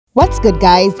What's good,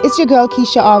 guys? It's your girl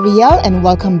Keisha Ariel and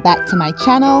welcome back to my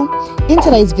channel. In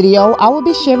today's video, I will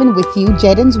be sharing with you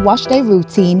Jayden's wash day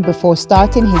routine before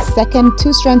starting his second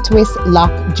 2-strand twist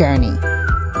lock journey.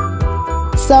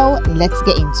 So let's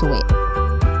get into it.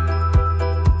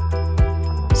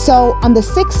 So on the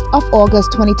 6th of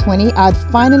August 2020, I'd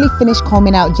finally finished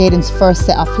combing out Jayden's first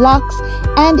set of locks,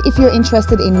 and if you're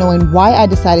interested in knowing why I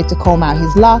decided to comb out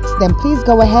his locks, then please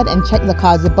go ahead and check the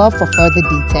cards above for further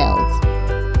details.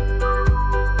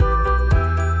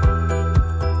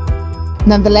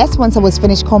 Nonetheless, once I was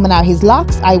finished combing out his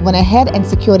locks, I went ahead and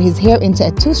secured his hair into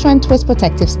a 2-strand twist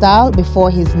protective style before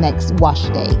his next wash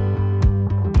day.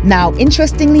 Now,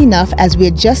 interestingly enough, as we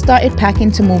had just started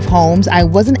packing to move homes, I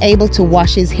wasn't able to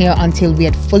wash his hair until we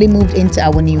had fully moved into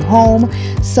our new home,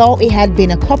 so it had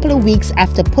been a couple of weeks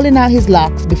after pulling out his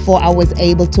locks before I was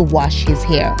able to wash his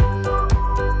hair.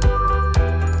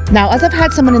 Now, as I've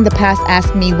had someone in the past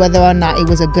ask me whether or not it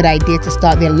was a good idea to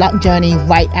start their lock journey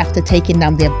right after taking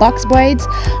down their box braids,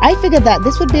 I figured that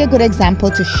this would be a good example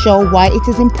to show why it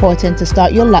is important to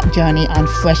start your lock journey on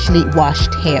freshly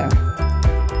washed hair.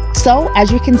 So, as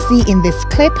you can see in this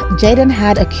clip, Jayden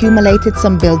had accumulated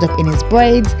some buildup in his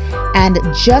braids, and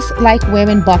just like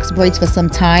wearing box braids for some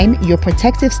time, your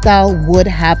protective style would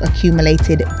have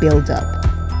accumulated buildup.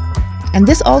 And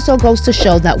this also goes to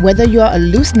show that whether you're a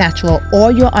loose natural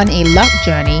or you're on a lock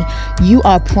journey, you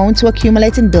are prone to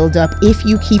accumulating buildup if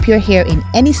you keep your hair in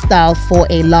any style for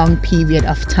a long period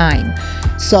of time.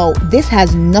 So this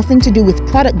has nothing to do with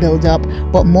product buildup,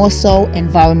 but more so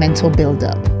environmental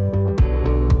buildup.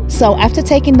 So after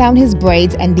taking down his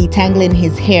braids and detangling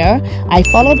his hair, I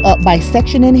followed up by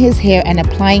sectioning his hair and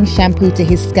applying shampoo to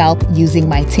his scalp using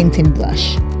my tinting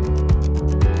brush.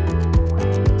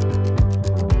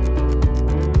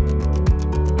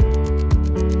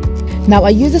 Now, I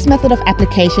use this method of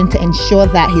application to ensure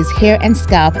that his hair and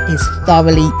scalp is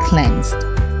thoroughly cleansed.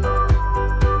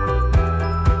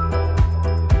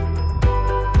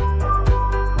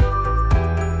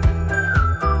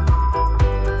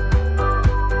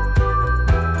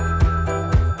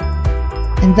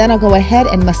 And then I'll go ahead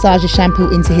and massage the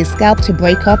shampoo into his scalp to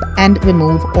break up and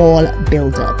remove all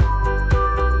buildup.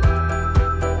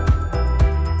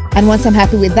 And once I'm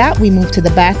happy with that, we move to the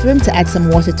bathroom to add some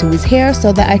water to his hair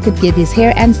so that I could give his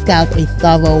hair and scalp a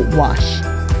thorough wash.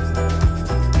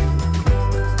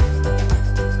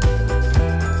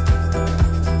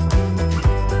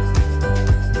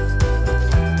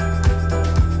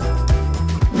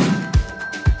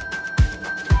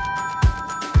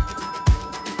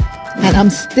 And I'm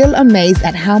still amazed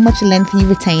at how much length he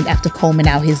retained after combing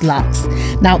out his locks.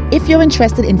 Now, if you're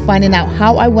interested in finding out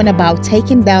how I went about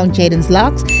taking down Jayden's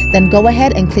locks, then go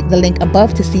ahead and click the link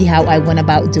above to see how I went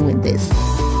about doing this.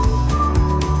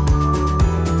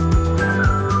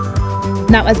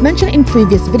 Now, as mentioned in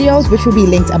previous videos, which will be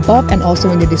linked above and also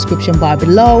in the description bar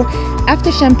below,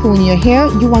 after shampooing your hair,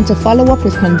 you want to follow up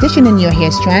with conditioning your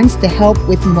hair strands to help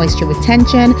with moisture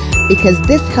retention, because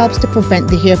this helps to prevent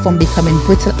the hair from becoming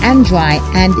brittle and dry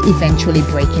and eventually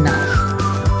breaking off.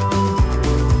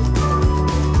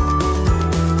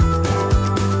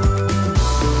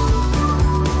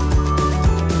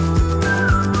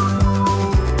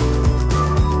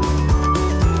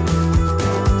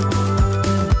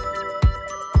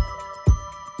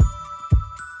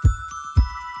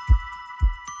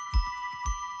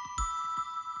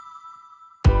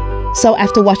 So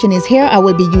after washing his hair, I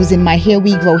will be using my Hair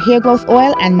We Grow hair growth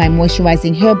oil and my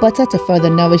moisturizing hair butter to further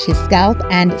nourish his scalp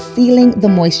and sealing the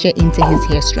moisture into his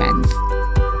hair strands.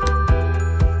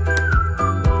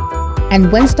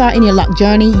 And when starting your lock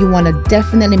journey, you want to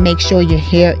definitely make sure your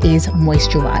hair is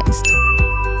moisturized.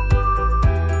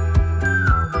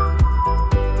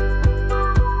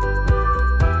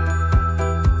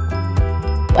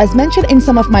 As mentioned in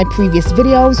some of my previous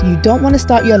videos, you don't want to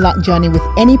start your lock journey with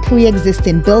any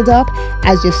pre-existing buildup,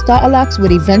 as your starter locks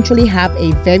would eventually have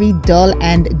a very dull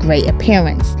and grey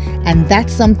appearance, and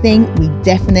that's something we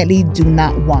definitely do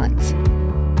not want.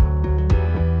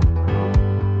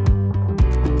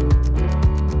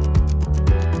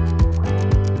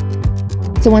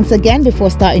 So once again, before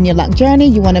starting your lock journey,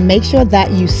 you want to make sure that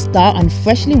you start on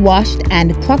freshly washed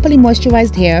and properly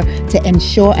moisturized hair to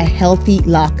ensure a healthy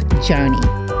lock journey.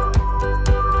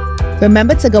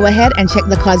 Remember to go ahead and check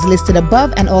the cards listed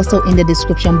above and also in the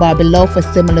description bar below for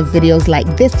similar videos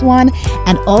like this one.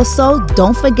 And also,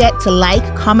 don't forget to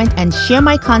like, comment, and share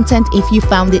my content if you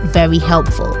found it very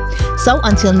helpful. So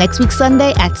until next week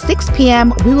Sunday at 6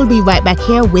 p.m, we will be right back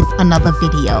here with another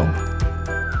video.